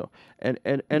hiding. So,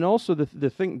 and also the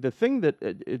thing that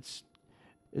it's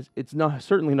not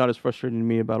certainly not as frustrating to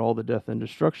me about all the death and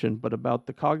destruction, but about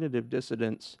the cognitive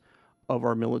dissonance of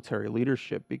our military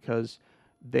leadership, because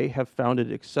they have found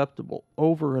it acceptable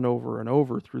over and over and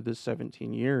over through this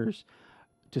 17 years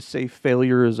to say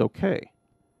failure is okay.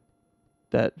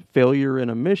 That failure in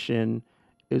a mission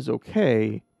is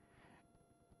okay,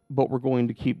 but we're going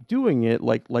to keep doing it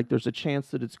like there's a chance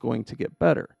that it's going to get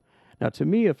better. Now, to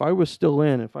me, if I was still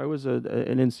if I was an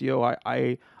NCO,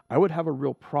 I would have a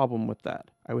real problem with that.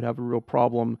 I would have a real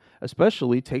problem,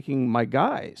 especially taking my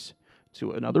guys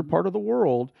to another part of the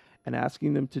world and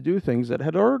asking them to do things that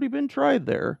had already been tried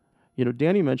there.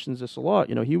 Danny mentions this a lot.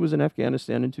 He was in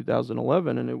Afghanistan in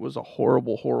 2011, and it was a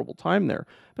horrible, horrible time there.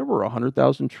 There were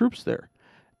 100,000 troops there,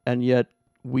 and yet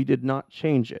we did not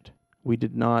change it. We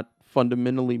did not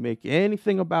fundamentally make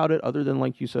anything about it other than,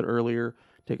 like you said earlier,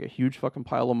 take a huge fucking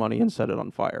pile of money and set it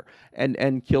on fire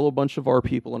and kill a bunch of our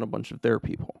people and a bunch of their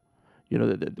people. I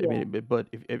mean, but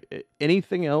if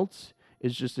anything else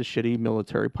is just a shitty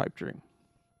military pipe dream.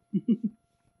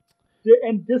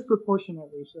 And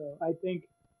disproportionately so. I think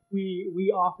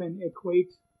we often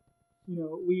equate,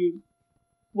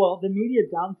 the media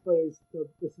downplays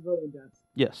the civilian deaths.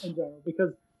 Yes. In general,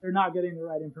 because they're not getting the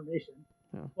right information.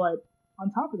 Yeah. But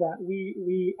on top of that,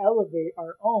 we elevate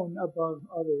our own above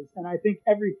others, and I think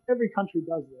every country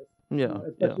does this. Yeah.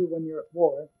 Especially when you're at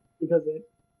war, because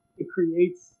it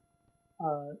creates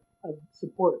a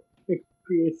support. It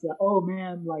creates that, oh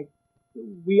man, like,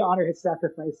 we honor his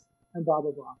sacrifice and blah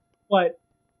blah blah. But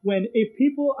I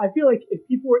feel like if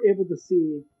people were able to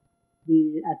see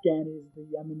the Afghanis, the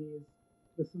Yemenis,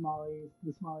 the Somalians,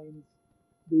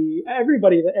 every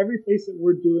place that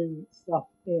we're doing stuff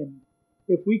in,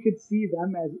 if we could see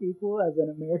them as equal as an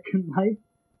American life,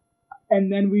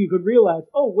 and then we could realize,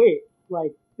 oh wait,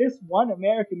 like this one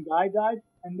American guy died,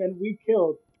 and then we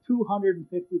killed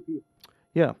 250 people.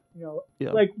 Yeah.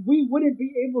 Like we wouldn't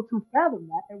be able to fathom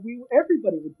that, and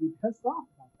everybody would be pissed off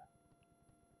about that.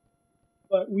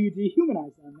 But we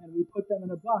dehumanize them, and we put them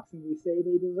in a box, and we say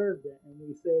they deserved it, and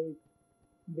we say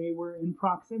they were in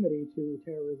proximity to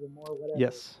terrorism or whatever.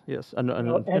 Yes, an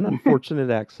unfortunate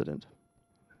accident.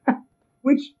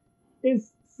 Which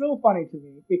is so funny to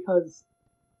me because,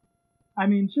 I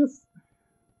mean, just,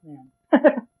 man,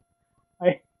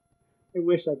 I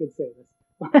wish I could say this.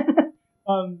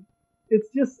 It's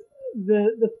just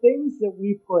the things that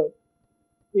we put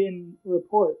in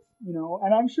reports,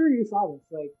 and I'm sure you saw this,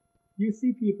 like, you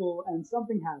see people and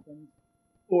something happens,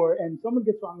 and someone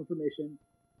gets wrong information,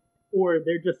 or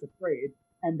they're just afraid,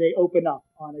 and they open up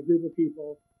on a group of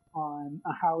people, on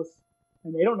a house,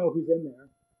 and they don't know who's in there,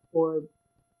 or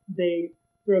they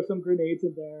throw some grenades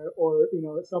in there, or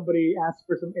somebody asks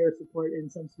for some air support in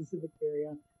some specific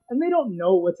area, and they don't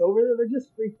know what's over there. They're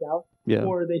just freaked out,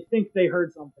 or they think they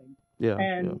heard something.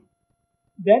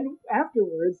 Then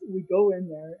afterwards, we go in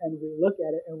there and we look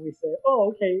at it and we say,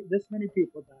 oh, okay, this many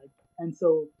people died. And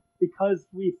so because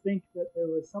we think that there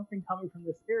was something coming from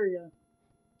this area,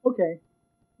 okay,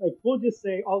 like we'll just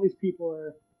say all these people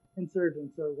are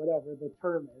insurgents or whatever the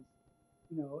term is,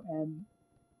 and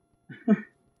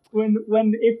and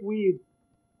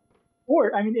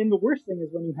the worst thing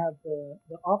is when you have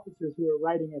the officers who are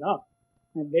writing it up,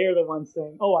 and they're the ones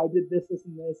saying, oh, I did this,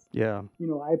 and this. Yeah.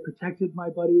 I protected my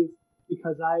buddies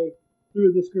because I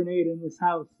threw this grenade in this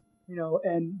house,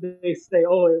 and they say,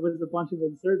 oh, it was a bunch of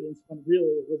insurgents, when really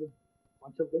it was a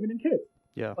bunch of women and kids.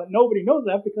 Yeah. But nobody knows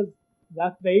that because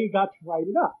they got to write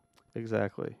it up.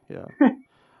 Exactly. Yeah.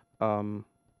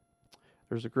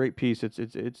 There's a great piece.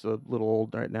 It's a little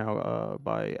old right now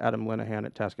by Adam Linehan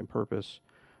at Task and Purpose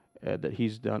that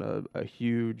he's done a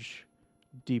huge,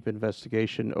 deep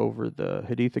investigation over the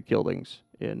Haditha killings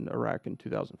in Iraq in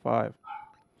 2005.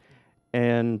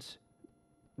 And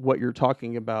what you're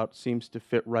talking about seems to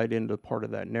fit right into part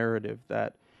of that narrative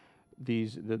that the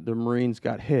Marines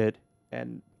got hit,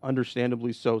 and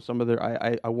understandably so. Some of their,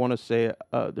 I want to say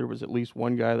there was at least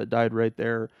one guy that died right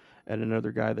there, and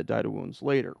another guy that died of wounds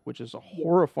later, which is a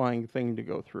horrifying thing to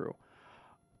go through.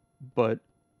 But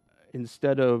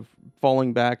instead of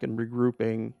falling back and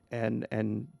regrouping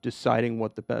and deciding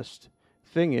what the best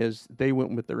thing is, they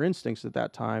went with their instincts at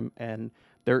that time, and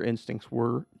their instincts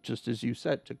were, just as you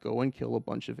said, to go and kill a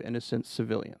bunch of innocent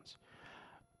civilians.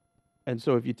 And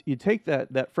so if you take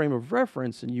that frame of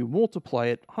reference and you multiply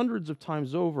it hundreds of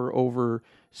times over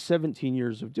 17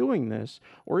 years of doing this,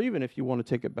 or even if you want to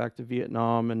take it back to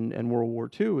Vietnam and World War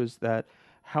II, is that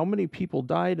how many people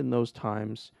died in those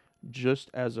times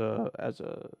just as a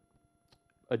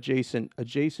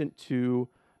adjacent to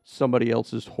somebody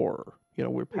else's horror.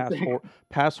 We're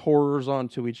pass horrors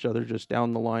onto each other just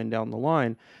down the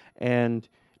line. And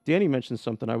Danny mentioned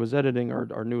something. I was editing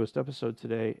our newest episode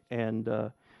today,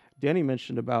 and Danny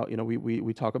mentioned about,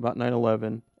 we talk about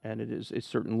 9/11, and it's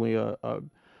certainly a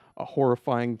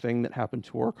horrifying thing that happened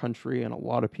to our country, and a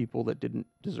lot of people that didn't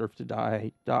deserve to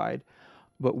die died.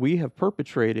 But we have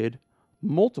perpetrated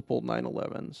multiple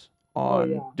 9/11s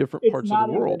on different parts of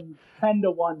the world.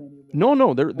 10-1 anymore.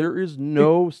 No, there is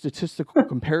no statistical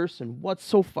comparison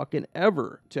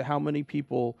whatsoever to how many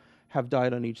people have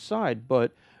died on each side,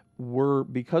 but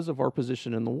because of our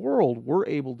position in the world, we're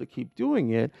able to keep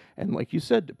doing it. And like you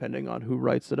said, depending on who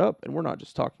writes it up, and we're not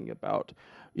just talking about,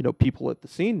 people at the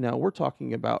scene now, we're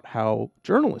talking about how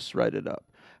journalists write it up,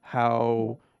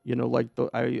 how,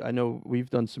 I know we've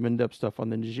done some in-depth stuff on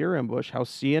the Niger ambush, how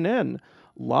CNN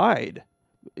lied,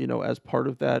 as part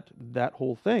of that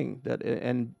whole thing,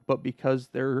 but because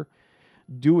they're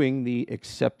doing the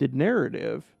accepted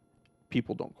narrative,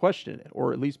 people don't question it,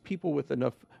 or at least people with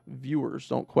enough viewers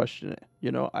don't question it.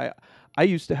 I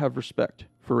used to have respect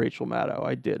for Rachel Maddow.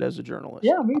 I did, as a journalist.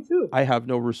 Yeah, me too. I have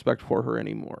no respect for her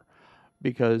anymore,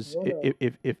 because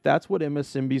if that's what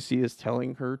MSNBC is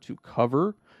telling her to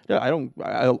cover,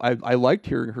 I liked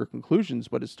hearing her conclusions,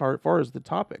 but as far as the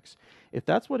topics, if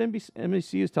that's what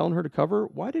NBC is telling her to cover,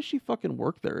 why does she fucking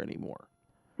work there anymore?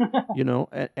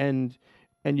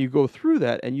 And you go through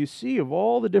that and you see of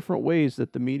all the different ways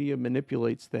that the media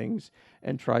manipulates things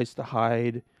and tries to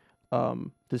hide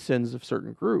the sins of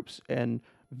certain groups, and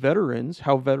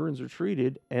how veterans are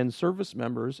treated, and service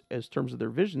members, as terms of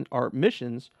their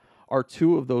missions, are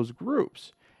two of those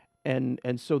groups. And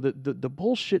so the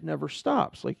bullshit never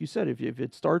stops. Like you said, if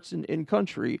it starts in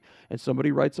country and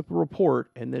somebody writes up a report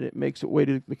and then it makes its way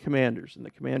to the commanders and the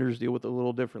commanders deal with it a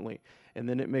little differently, and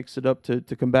then it makes it up to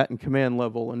combatant command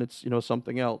level and it's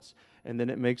something else, and then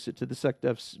it makes it to the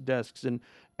SecDef's desks,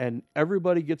 and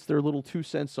everybody gets their little 2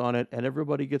 cents on it, and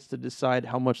everybody gets to decide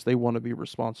how much they want to be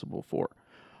responsible for.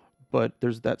 But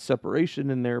there's that separation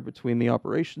in there between the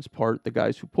operations part, the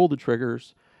guys who pull the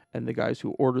triggers, and the guys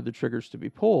who order the triggers to be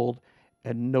pulled,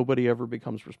 and nobody ever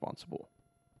becomes responsible.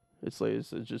 It's like it's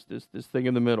just this thing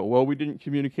in the middle. Well, we didn't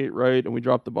communicate right, and we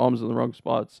dropped the bombs in the wrong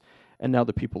spots, and now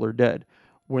the people are dead.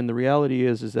 When the reality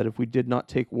is that if we did not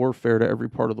take warfare to every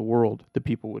part of the world, the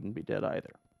people wouldn't be dead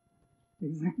either.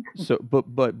 Exactly. So,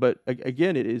 but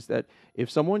again, it is that if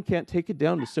someone can't take it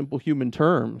down to simple human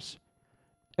terms,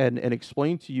 and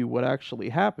explain to you what actually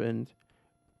happened,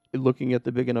 looking at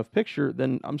the big enough picture,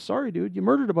 then I'm sorry, dude, you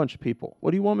murdered a bunch of people.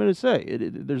 What do you want me to say?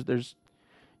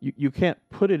 You can't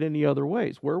put it any other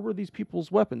ways. Where were these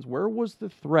people's weapons? Where was the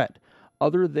threat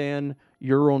other than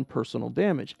your own personal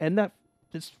damage? And that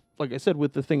is, like I said,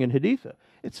 with the thing in Haditha,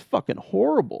 it's fucking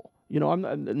horrible.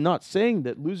 I'm not saying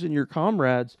that losing your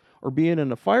comrades or being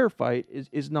in a firefight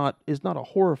is not a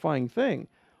horrifying thing,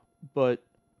 but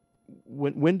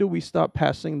when do we stop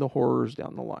passing the horrors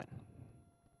down the line?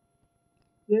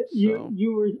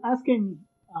 You were asking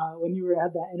when you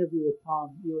had that interview with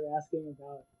Tom, you were asking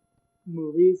about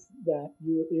movies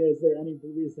is there any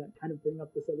movies that kind of bring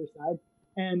up this other side?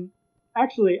 And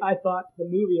actually, I thought the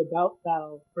movie about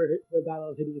the Battle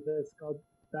of Haditha is called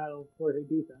Battle for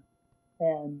Haditha,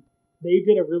 and they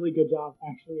did a really good job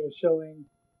actually of showing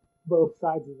both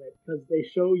sides of it, because they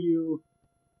show you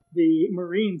the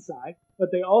Marine side,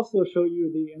 but they also show you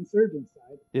the insurgent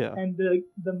side. Yeah. And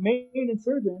the main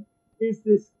insurgent is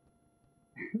this,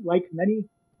 like many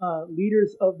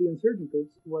leaders of the insurgent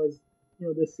groups, was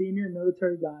the senior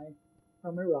military guy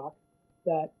from Iraq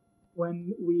that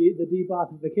when the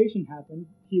debothification happened,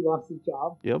 he lost his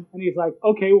job. Yep. And he's like,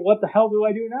 okay, what the hell do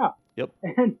I do now? Yep.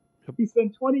 And he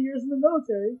spent 20 years in the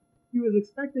military. He was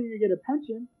expecting to get a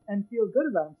pension and feel good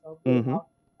about himself. Mm-hmm.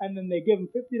 And then they give him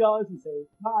 $50 and say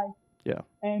bye. Yeah.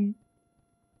 And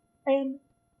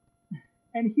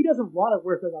he doesn't want to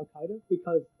work with Al Qaeda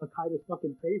because Al Qaeda is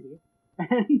fucking crazy.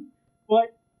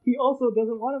 But he also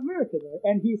doesn't want America there.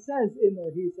 And he says in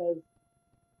there,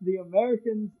 the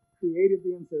Americans created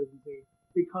the insurgency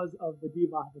because of the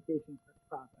debothification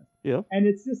process. Yeah. And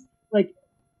it's just like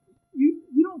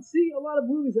you don't see a lot of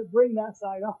movies that bring that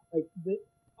side up. Like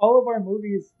all of our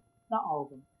movies, not all of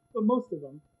them, but most of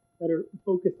them that are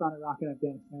focused on Iraq and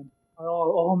Afghanistan are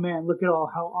all, oh man, look at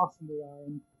how awesome we are,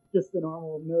 and just the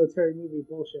normal military movie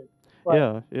bullshit.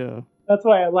 But yeah. That's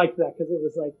why I liked that, because it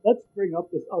was like, let's bring up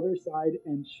this other side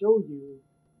and show you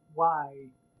why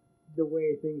the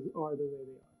way things are the way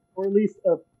they are, or at least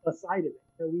a side of it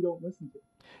that we don't listen to.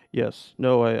 Yes.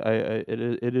 No,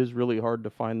 it is really hard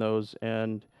to find those,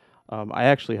 and I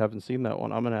actually haven't seen that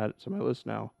one. I'm gonna add it to my list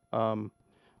now.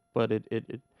 But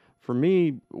it for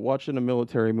me, watching a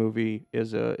military movie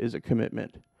is a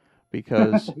commitment,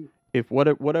 because if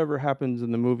whatever happens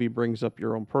in the movie brings up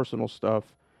your own personal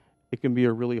stuff, it can be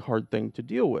a really hard thing to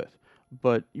deal with.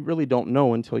 But you really don't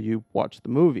know until you watch the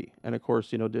movie. And of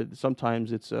course,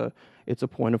 sometimes it's a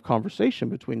point of conversation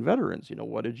between veterans.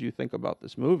 What did you think about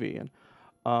this movie? And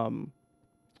but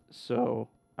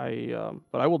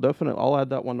I will I'll add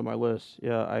that one to my list.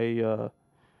 Yeah,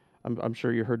 I'm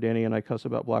sure you heard Danny and I cuss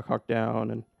about Black Hawk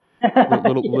Down and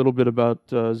little bit about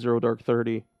Zero Dark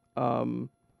 30. The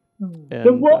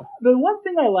one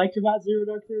thing I liked about Zero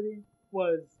Dark 30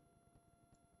 was,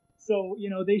 so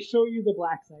they show you the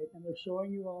black site and they're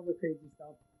showing you all the crazy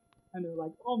stuff, and they're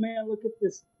like, oh man, look at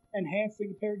this enhanced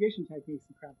interrogation techniques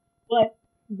and crap. But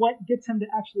what gets him to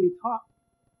actually talk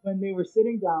when they were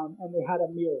sitting down and they had a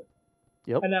meal?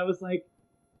 Yep. And I was like,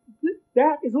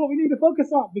 that is what we need to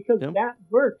focus on, because that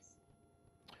works.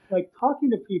 Like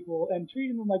talking to people and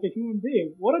treating them like a human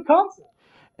being. What a concept.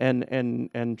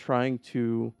 And trying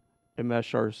to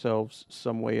enmesh ourselves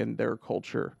some way in their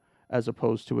culture, as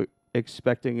opposed to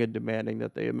expecting and demanding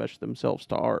that they enmesh themselves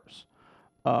to ours.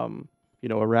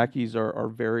 Iraqis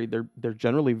are they're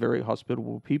generally very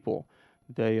hospitable people.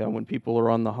 They when people are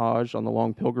on the Hajj, on the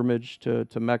long pilgrimage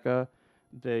to Mecca,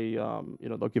 they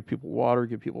they'll give people water,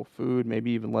 give people food,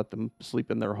 maybe even let them sleep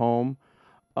in their home.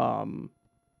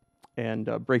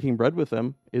 And breaking bread with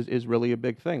them is really a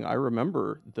big thing. I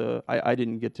remember I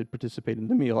didn't get to participate in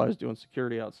the meal. I was doing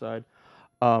security outside.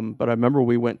 But I remember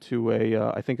we went to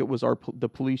I think it was the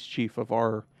police chief of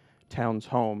our town's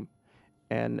home,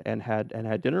 and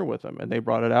had dinner with them, and they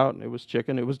brought it out, and it was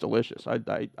chicken. It was delicious.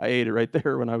 I ate it right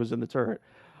there when I was in the turret.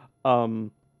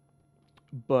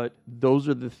 But those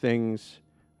are the things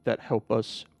that help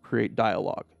us create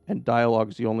dialogue, and dialogue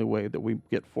is the only way that we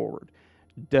get forward.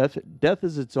 Death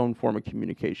is its own form of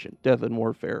communication, death and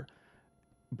warfare.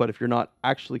 But if you're not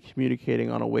actually communicating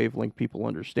on a wavelength people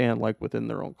understand, like within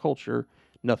their own culture,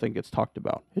 nothing gets talked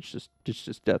about. It's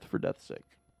just death for death's sake.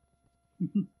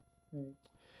 Right.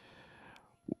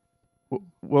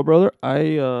 Well, brother,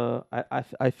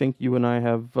 I think you and I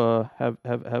have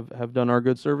done our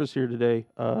good service here today,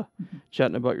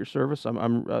 chatting about your service.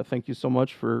 I'm thank you so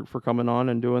much for coming on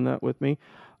and doing that with me.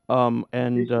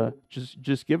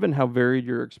 Just given how varied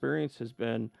your experience has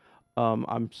been,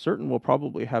 I'm certain we'll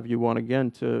probably have you on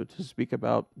again to speak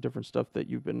about different stuff that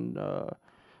you've been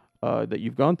that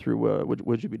you've gone through.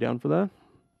 Would you be down for that?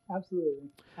 Absolutely.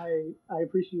 I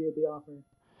appreciate the offer.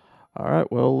 All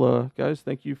right. Well, guys,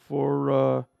 thank you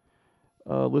for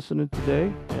listening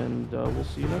today, and we'll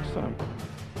see you next time.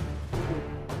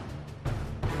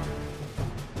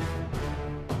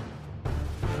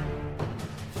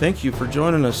 Thank you for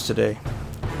joining us today.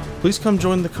 Please come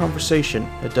join the conversation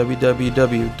at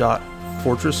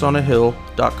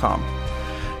www.fortressonahill.com.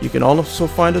 You can also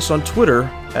find us on Twitter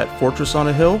at Fortress on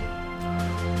a Hill,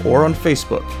 or on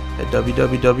Facebook at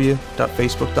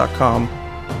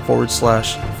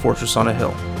www.facebook.com/Fortress on a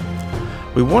Hill.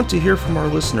 We want to hear from our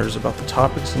listeners about the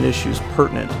topics and issues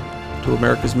pertinent to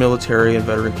America's military and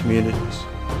veteran communities.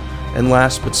 And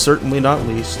last but certainly not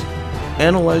least,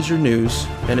 analyze your news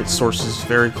and its sources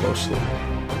very closely.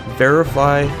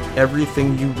 Verify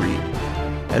everything you read.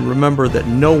 And remember that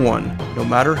no one, no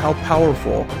matter how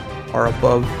powerful, are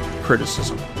above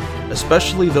criticism,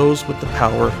 especially those with the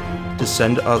power to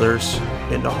send others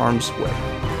into harm's way.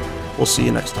 We'll see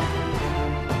you next time.